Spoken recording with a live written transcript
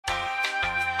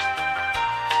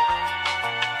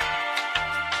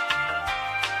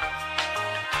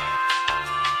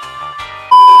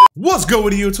What's good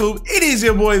with YouTube? It is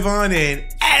your boy Vaughn, and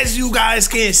as you guys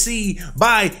can see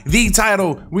by the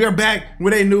title, we are back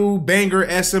with a new banger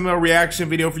SML reaction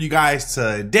video for you guys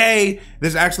today.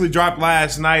 This actually dropped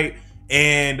last night,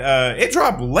 and it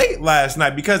dropped late last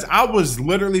night because I was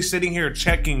literally sitting here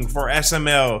checking for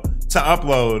SML to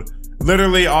upload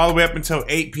literally all the way up until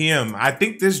 8 p.m. I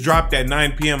think this dropped at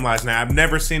 9 p.m. last night. I've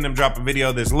never seen them drop a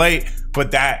video this late,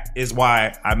 but that is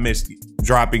why I missed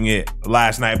dropping it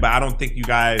last night. But I don't think you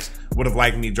guys would have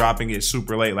liked me dropping it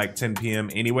super late, like 10 p.m.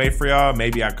 anyway for y'all.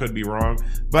 Maybe I could be wrong.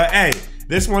 But hey,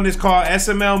 this one is called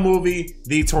SML movie,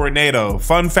 The Tornado.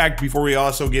 Fun fact before we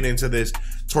also get into this,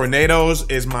 tornadoes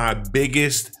is my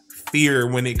biggest fear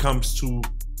when it comes to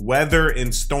weather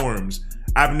and storms.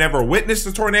 I've never witnessed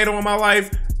a tornado in my life.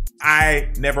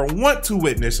 I never want to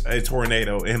witness a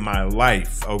tornado in my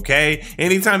life, okay?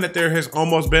 Anytime that there has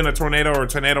almost been a tornado or a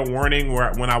tornado warning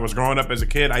when I was growing up as a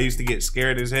kid, I used to get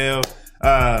scared as hell.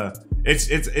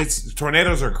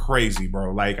 Tornadoes are crazy,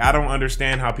 bro. Like, I don't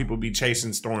understand how people be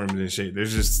chasing storms and shit.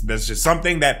 That's just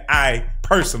something that I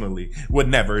personally would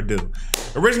never do.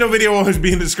 Original video will always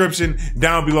be in the description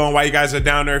down below. And while you guys are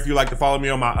down there, if you like to follow me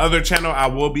on my other channel, I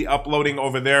will be uploading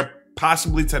over there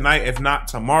possibly tonight, if not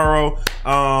tomorrow.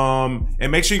 And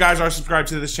make sure you guys are subscribed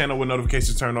to this channel with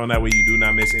notifications turned on. That way you do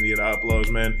not miss any of the uploads,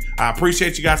 man. I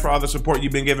appreciate you guys for all the support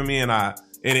you've been giving me, and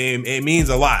it means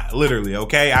a lot, literally,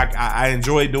 okay? I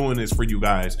enjoy doing this for you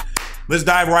guys. Let's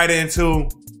dive right into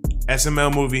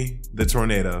SML movie, The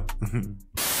Tornado.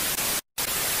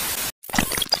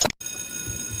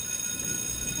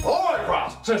 All right,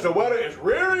 Cross, since the weather is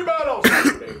really bad outside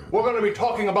today, we're going to be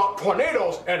talking about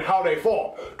tornadoes and how they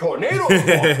form. Tornadoes form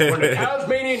when the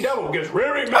Tasmanian devil gets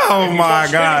really mad. Oh my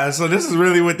God. So this is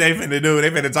really what they finna do. They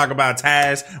finna talk about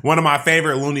Taz, one of my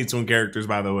favorite Looney Tune characters,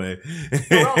 by the way.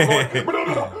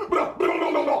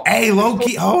 Hey, low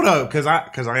key, hold up, cause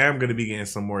I am gonna be getting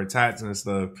some more tats and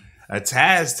stuff. A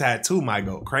Taz tattoo might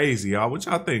go crazy, y'all. What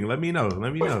y'all think? Let me know.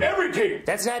 Let me know.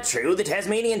 That's not true. The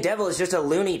Tasmanian devil is just a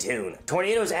Looney Tune.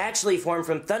 Tornadoes actually form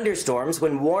from thunderstorms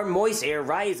when warm, moist air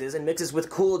rises and mixes with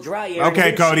cool, dry air.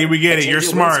 Okay, Cody, we get it. You're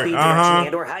smart.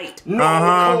 And/or height.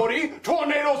 No, Cody.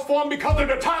 Tornadoes form because of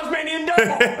the Tasmanian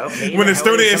devil. Okay, when the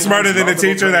student is smarter than the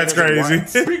teacher, that's crazy.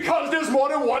 Because there's more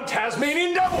than one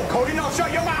Tasmanian devil. Cody, now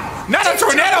shut your mouth. Not a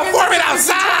tornado forming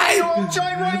outside.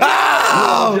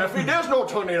 Oh, Jeffy, there's no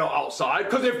tornado outside,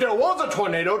 because if there was a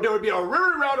tornado, there would be a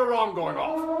really loud alarm going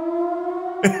off.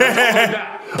 There's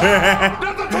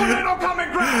a tornado coming!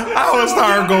 I would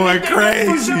start going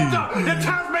crazy. The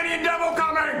Tasmanian devil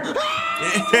coming!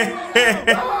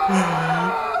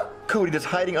 Cody, does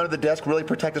hiding under the desk really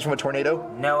protect us from a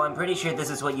tornado? No, I'm pretty sure this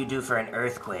is what you do for an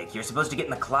earthquake. You're supposed to get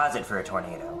in the closet for a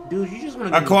tornado. Dude, you just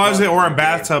want to a closet or a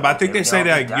bathtub. I think they say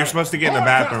that you're supposed to get in the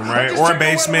bathroom, right? Or a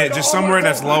basement, just somewhere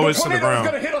that's lowest to the ground.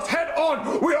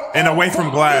 And away from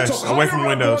glass, away from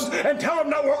windows. And tell them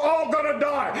that we're all gonna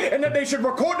die, and that they should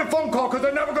record the phone call because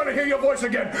they're never gonna hear your voice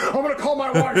again. I'm gonna call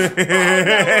my wife. I'm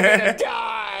gonna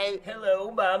die.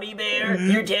 Hello, Mommy Bear.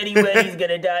 Your Teddy Weddy's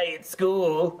gonna die at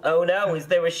school. Oh no, is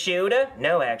there a shooter?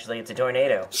 No, actually, it's a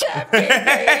tornado.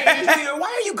 Why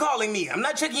are you calling me? I'm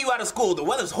not checking you out of school. The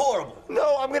weather's horrible.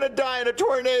 No, I'm gonna die in a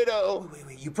tornado.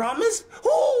 Wait, you promise?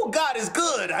 Oh, God is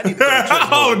good. I need to go to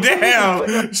oh,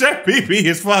 damn. Chef PP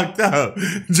is fucked up.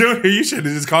 Junior, you should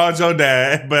have just called your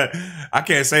dad, but I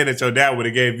can't say that your dad would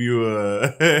have gave you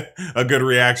a good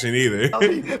reaction either.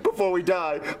 Before we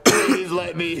die, please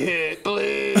let me hit,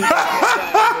 please.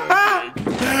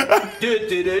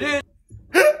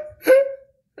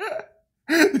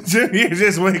 Junior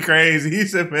just went crazy. He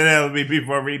said, Penelope,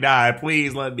 before we die,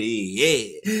 please let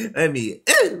me let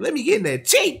me get in that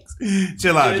cheeks.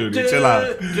 Chill out, Junior, chill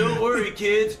out. Don't worry,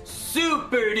 kids.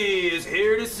 Super D is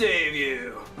here to save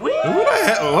you. Who the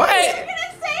hell? What? You're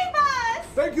gonna save us!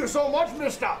 Thank you so much,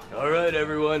 mister. All right,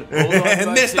 everyone. Hold on to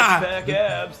my six-pack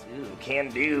abs. Ooh, can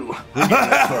do.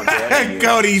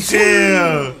 Cody,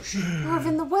 chill.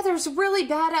 Marvin, the weather's really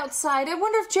bad outside. I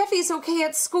wonder if Jeffy's okay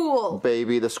at school.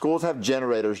 Baby, the schools have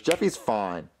generators. Jeffy's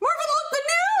fine. Marvin, look, the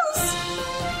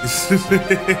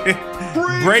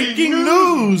news! Breaking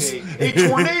news! A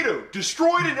tornado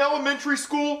destroyed an elementary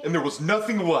school and there was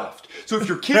nothing left. So if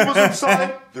your kid was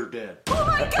inside, they're dead. Oh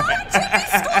my God, Jeffy's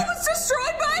school was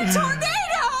destroyed by a tornado!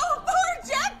 Poor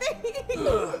Jeffy!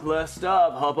 Last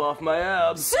stop, hop off my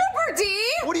abs. Super D!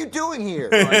 What are you doing here?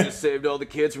 I just saved all the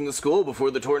kids from the school before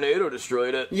the tornado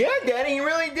destroyed it. Yeah, Daddy, you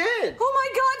really did. Oh my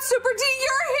god, Super D, you're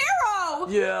a hero!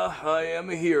 Yeah, I am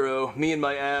a hero. Me and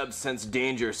my abs sense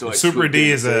danger, so I Super swooped D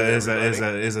in is to save a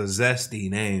everybody. zesty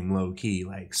name, low key.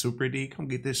 Like Super D, come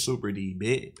get this Super D,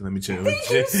 bitch. Let me chill. Thank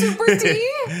you, Super D!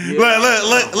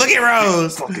 Look at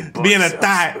Rose being a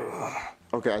thought.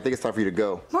 Okay, I think it's time for you to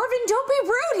go. Marvin, don't be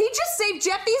rude. He just saved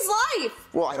Jeffy's life.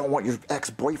 Well, I don't want your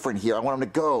ex-boyfriend here. I want him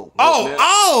to go.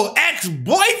 Oh,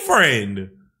 ex-boyfriend.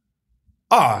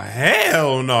 Oh,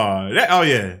 hell no. Oh,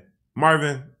 yeah.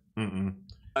 Marvin.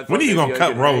 When are you gonna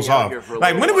cut Rose off?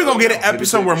 Like, when are we gonna get an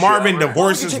episode where Marvin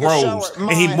divorces Rose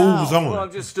and he moves on? Well, I'm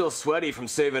just still sweaty from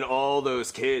saving all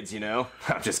those kids, you know?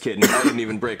 I'm just kidding. I didn't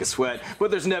even break a sweat.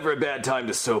 But there's never a bad time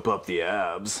to soap up the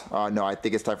abs. No, I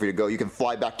think it's time for you to go. You can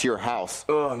fly back to your house.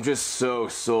 Oh, I'm just so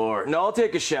sore. No, I'll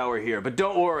take a shower here, but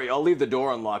don't worry. I'll leave the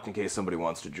door unlocked in case somebody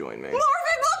wants to join me. Marvin,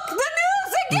 look, the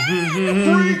news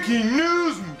again! Breaking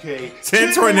news, MK.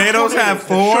 10 tornadoes have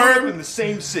formed in the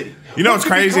same city. You know what's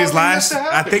What could be crazy is causing this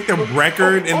to I think the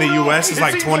record in the U.S. is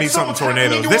like 20-something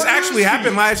tornadoes. This actually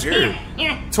happened last year.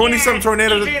 20-something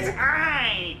tornadoes. It is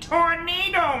I,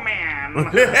 Tornado Man.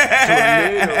 Tornado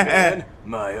Man,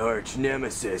 my arch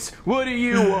nemesis. What do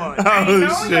you want? I know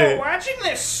Oh, you're shit. watching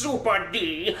this, Super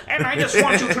D, and I just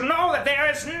want you to know that there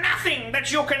is nothing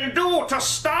that you can do to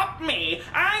stop me.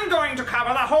 I'm going to cover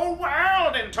the whole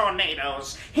world in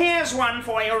tornadoes. Here's one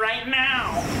for you right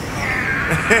now.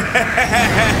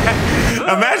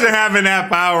 Imagine having that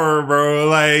power, bro.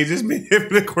 Like, just being able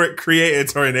to create a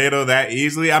tornado that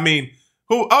easily. I mean,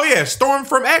 who? Oh, yeah, Storm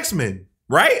from X-Men,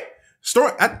 right?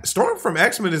 Storm from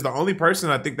X-Men is the only person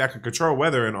I think that can control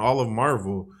weather in all of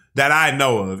Marvel that I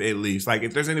know of, at least. Like,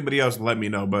 if there's anybody else, let me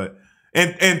know. But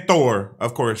and Thor,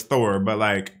 of course, Thor. But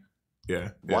like, yeah.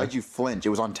 Why'd you flinch? It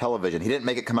was on television. He didn't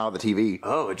make it come out of the TV.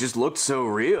 Oh, it just looked so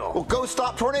real. Well, go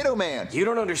stop Tornado Man. You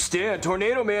don't understand.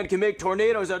 Tornado Man can make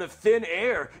tornadoes out of thin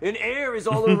air, and air is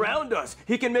all around us.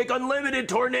 He can make unlimited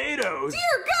tornadoes.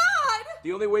 Dear God!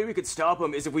 The only way we could stop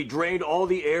him is if we drained all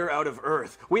the air out of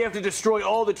Earth. We have to destroy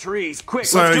all the trees. Quick,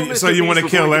 So you want to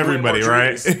kill everybody,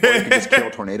 right? Or you could just kill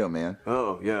Tornado Man.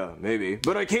 Oh, yeah, maybe.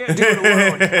 But I can't do it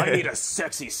alone. I need a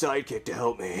sexy sidekick to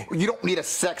help me. You don't need a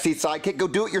sexy sidekick. Go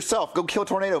do it yourself. Go kill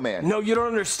Tornado Man. No, you don't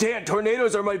understand.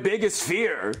 Tornadoes are my biggest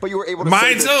fear. But you were able to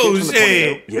Mine save too, those kids from the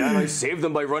tornado. shit. Yeah, and I saved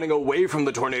them by running away from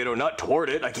the tornado, not toward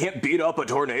it. I can't beat up a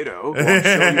tornado. Well, I'm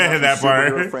sure you have That some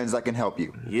superhero part. friends that can help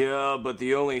you. Yeah, but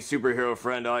the only superhero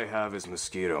friend I have is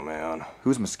Mosquito Man.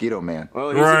 Who's Mosquito Man? Well,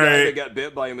 he's a guy Right. that got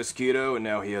bit by a mosquito and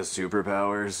now he has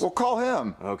superpowers. Well, call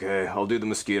him. Okay, I'll do the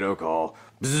mosquito call.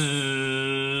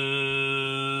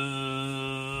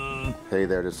 Hey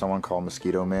there, did someone call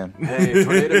Mosquito Man? Hey,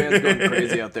 Tornado Man's going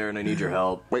crazy out there and I need your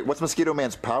help. Wait, what's Mosquito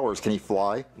Man's powers? Can he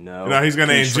fly? No. No, he's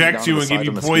gonna Can you shrink inject down you to and the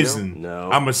give you size of a mosquito? poison. No.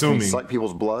 I'm Can he assuming. suck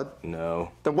people's blood?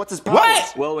 No. Then what's his powers?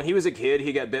 What? Well, when he was a kid,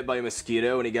 he got bit by a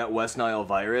mosquito and he got West Nile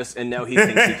virus, and now he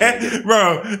thinks he can't get it.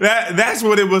 Bro, that's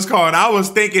what it was called. I was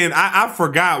thinking, I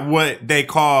forgot what they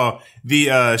call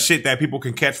the shit that people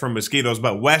can catch from mosquitoes,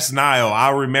 but West Nile, I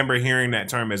remember hearing that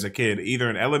term as a kid, either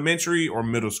in elementary or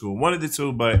middle school. One of the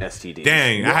two, but STD.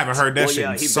 dang, I haven't heard that Well, shit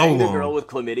yeah, in he so banged a long. girl with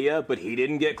chlamydia, but he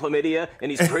didn't get chlamydia,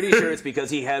 and he's pretty sure it's because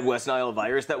he had West Nile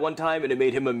virus that one time, and it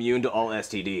made him immune to all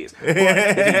STDs. But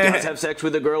if he does have sex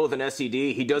with a girl with an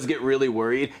STD, he does get really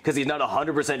worried, because he's not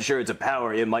 100% sure it's a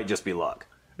power, it might just be luck.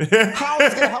 How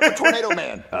is this going to help with Tornado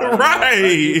Man? You can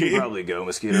Right. probably go,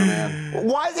 Mosquito Man.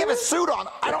 Why does he have a suit on?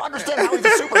 I don't understand how he's a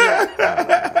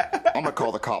superhero. I'm going to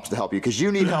call the cops to help you because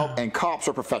you need help and cops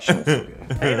are professionals. Hey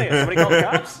there, somebody call the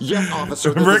cops? Yes,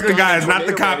 officer. this Regular is guy is named not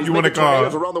the Tornado cop Man. He's you wanna making call.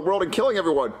 tornadoes around the world and killing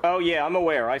everyone. Oh yeah, I'm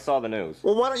aware. I saw the news.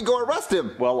 Well, why don't you go arrest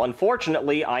him? Well,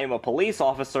 unfortunately, I am a police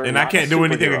officer, And I not can't a do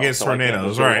anything superhero, against so I can't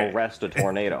tornadoes, just right. Arrest a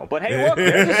tornado. But hey, look,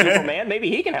 there's a Superman. Maybe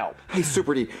he can help. Hey,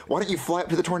 Super D, why don't you fly up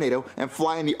to the tornado and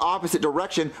fly in the opposite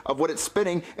direction of what it's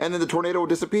spinning, and then the tornado will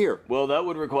disappear? Well, that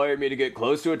would require me to get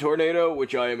close to a tornado,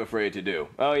 which I am afraid to do.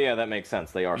 Oh yeah, that makes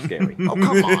sense. They are scary. Oh,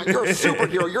 come on. You're a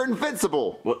superhero. You're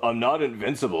invincible. Well, I'm not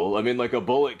invincible. I mean, like, a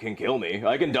bullet can kill me.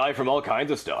 I can die from all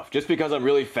kinds of stuff. Just because I'm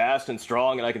really fast and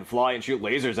strong and I can fly and shoot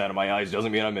lasers out of my eyes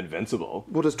doesn't mean I'm invincible.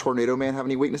 Well, does Tornado Man have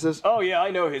any weaknesses? Oh, yeah,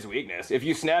 I know his weakness. If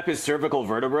you snap his cervical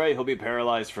vertebrae, he'll be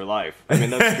paralyzed for life. I mean,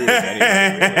 that's true of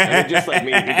anybody, really. I mean, just like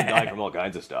me, he can die from all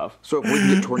kinds of stuff. So if we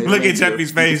can get Tornado Look Man at here, Jeffy's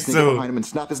you can face, sneak too. behind him and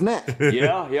snap his neck.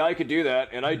 Yeah, I could do that.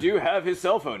 And I do have his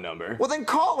cell phone number. Well, then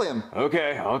call him.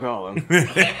 Okay, I'll call him.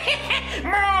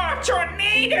 More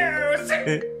tornadoes!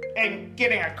 And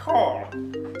getting a call.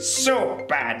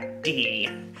 Super D.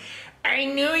 I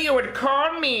knew you would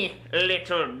call me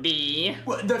Little D.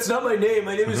 What? That's not my name.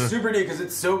 My name is Super D because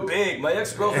it's so big. My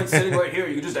ex-girlfriend's sitting right here.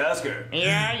 You can just ask her.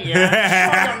 Yeah. Sure you're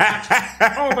not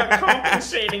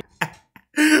overcompensating.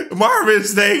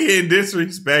 Marvin's getting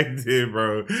disrespected,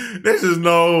 bro. There's just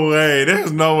no way.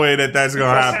 There's no way that that's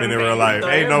gonna happen in real life.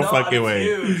 Ain't no fucking way.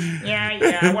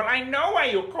 Yeah. Well, I know why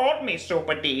you called me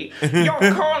Super D.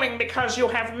 You're calling because you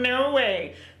have no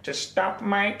way to stop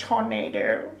my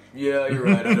tornado. Yeah, you're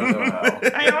right. I don't know how.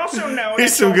 I also know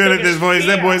He's too good at this voice.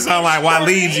 That boy sound like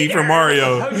Waluigi from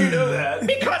Mario. How'd you know that?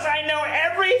 Because I know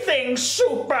everything,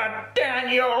 Super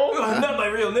Daniel. Not my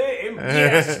real name.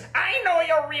 Yes, I know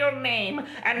your real name,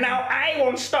 and now I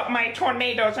won't stop my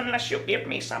tornadoes unless you give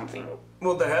me something.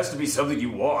 Well, there has to be something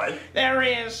you want. There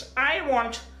is. I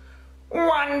want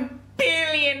 $1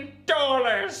 billion,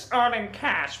 all in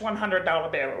cash,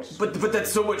 $100 bills. But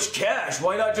that's so much cash.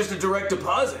 Why not just a direct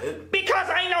deposit? Because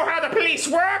I know how the police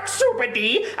work, Super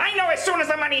D. I know as soon as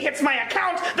the money hits my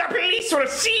account, the police will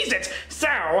seize it. So,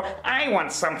 I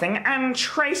want something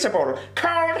untraceable,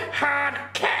 cold, hard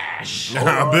cash.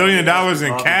 $1 billion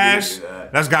in cash?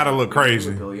 That's gotta look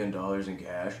crazy. $1 billion in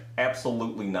cash?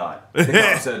 Absolutely not. The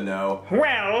cop said no.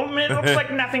 Well, it looks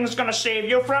like nothing's gonna save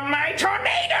you from my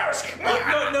tornadoes.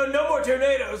 No more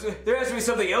tornadoes. There has to be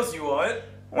something else you want.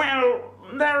 Well,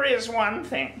 there is one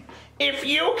thing. If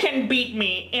you can beat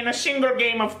me in a single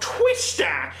game of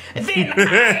Twister, then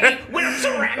I will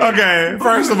surrender. Okay,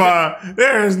 first of all,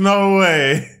 there is no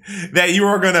way that you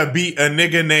are gonna beat a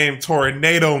nigga named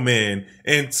Tornado Man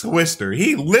in Twister.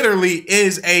 He literally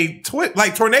is a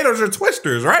like tornadoes are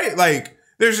twisters, right? Like,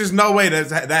 there's just no way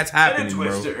that's happening,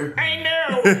 bro. I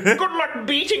know. Good luck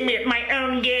beating me at my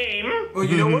own game. Well,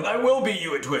 you know what? I will beat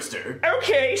you at Twister.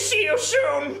 Okay, see you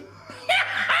soon.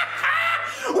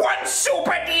 Once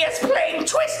Super D is playing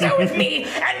Twister with me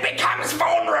and becomes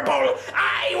vulnerable,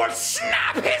 I will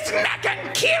snap his neck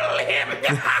and kill him.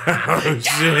 Oh,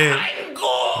 shit. I'm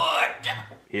good.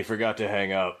 He forgot to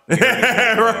hang up.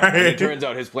 Right. It turns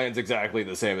out his plan's exactly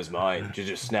the same as mine. To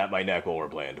just snap my neck while we're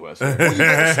playing Twister. Well, you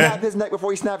better snap his neck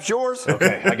before he snaps yours.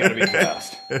 Okay, I gotta be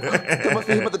fast. There must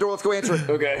be him at the door. Let's go answer it.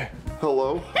 Okay.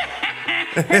 Hello?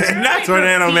 Not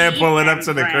Tornado Man pulling up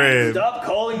to the crib. Stop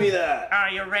calling me that. Are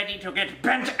you ready to get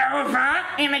bent over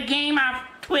in a game of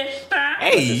Twister?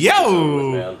 Hey,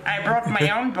 yo! I brought my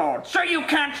own board, so you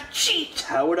can't cheat.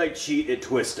 How would I cheat at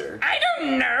Twister? I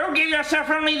don't know. Give yourself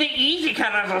only the easy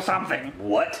colors or something.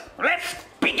 What? Let's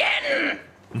begin.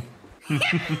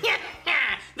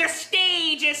 The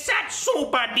stage is set,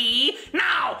 Super D.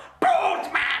 Now,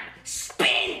 bold man,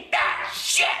 spin that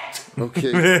shit.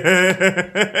 Okay.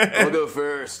 I'll go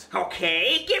first.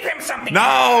 Okay, give him something.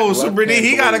 No, Super D,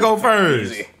 he gotta go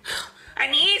first. Easy.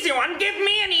 An easy one. Give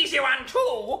me an easy one,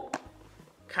 too.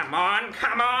 Come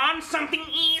on. Something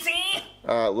easy.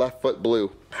 Left foot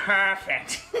blue.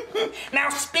 Perfect. Now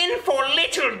spin for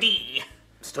Little D.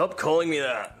 Stop calling me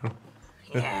that.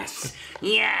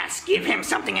 Yes. Give him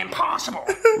something impossible.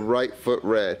 Right foot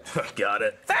red. Got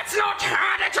it. That's not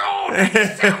hard at all.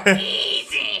 That's so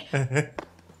easy.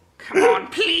 Come on,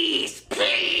 please.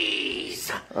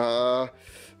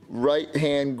 Right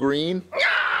hand green.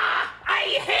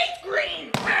 I hate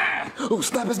green. Oh,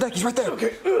 snap his neck. He's right there.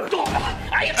 Okay.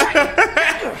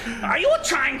 Are you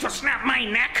trying to snap my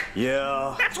neck?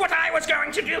 Yeah. That's what I was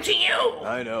going to do to you.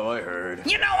 I know, I heard.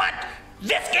 You know what?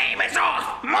 This game is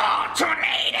off. More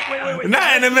tornado. Wait.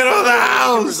 Not in the middle of the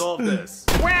house. Resolve this.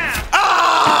 Well,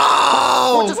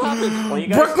 Oh! What just happened? Well, you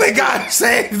guys Brooklyn got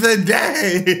saved the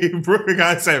day. Brooklyn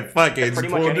got said, fuck it, just Pretty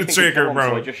much pull the anything trigger, could kill him, so I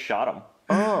bro. just shot him.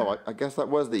 Oh, I guess that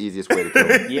was the easiest way to kill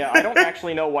him. Yeah, I don't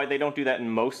actually know why they don't do that in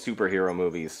most superhero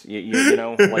movies. You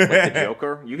know, like the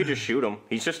Joker, you could just shoot him.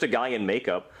 He's just a guy in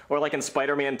makeup. Or like in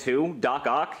Spider-Man 2, Doc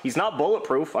Ock, he's not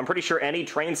bulletproof. I'm pretty sure any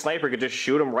trained sniper could just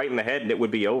shoot him right in the head and it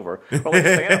would be over. Or like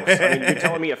Thanos, I mean, you're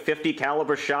telling me a 50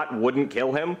 caliber shot wouldn't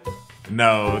kill him?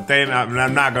 No,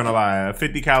 I'm not gonna lie. A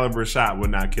 50 caliber shot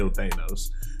would not kill Thanos.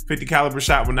 50 caliber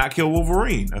shot would not kill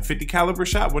Wolverine. A 50 caliber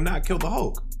shot would not kill the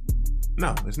Hulk.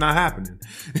 No, it's not happening.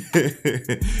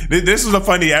 This was a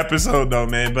funny episode though,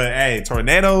 man. But hey,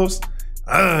 tornadoes.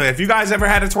 If you guys ever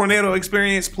had a tornado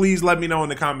experience, please let me know in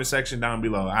the comment section down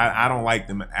below. I don't like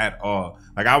them at all.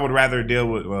 Like, I would rather deal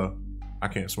with, well, I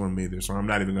can't swim either, so I'm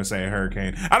not even gonna say a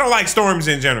hurricane. I don't like storms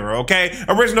in general, okay?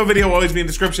 Original video will always be in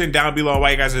the description down below while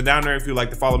you guys are down there. If you'd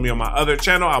like to follow me on my other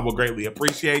channel, I will greatly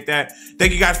appreciate that.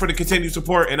 Thank you guys for the continued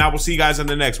support, and I will see you guys in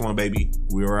the next one, baby.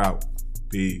 We are out.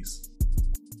 Peace.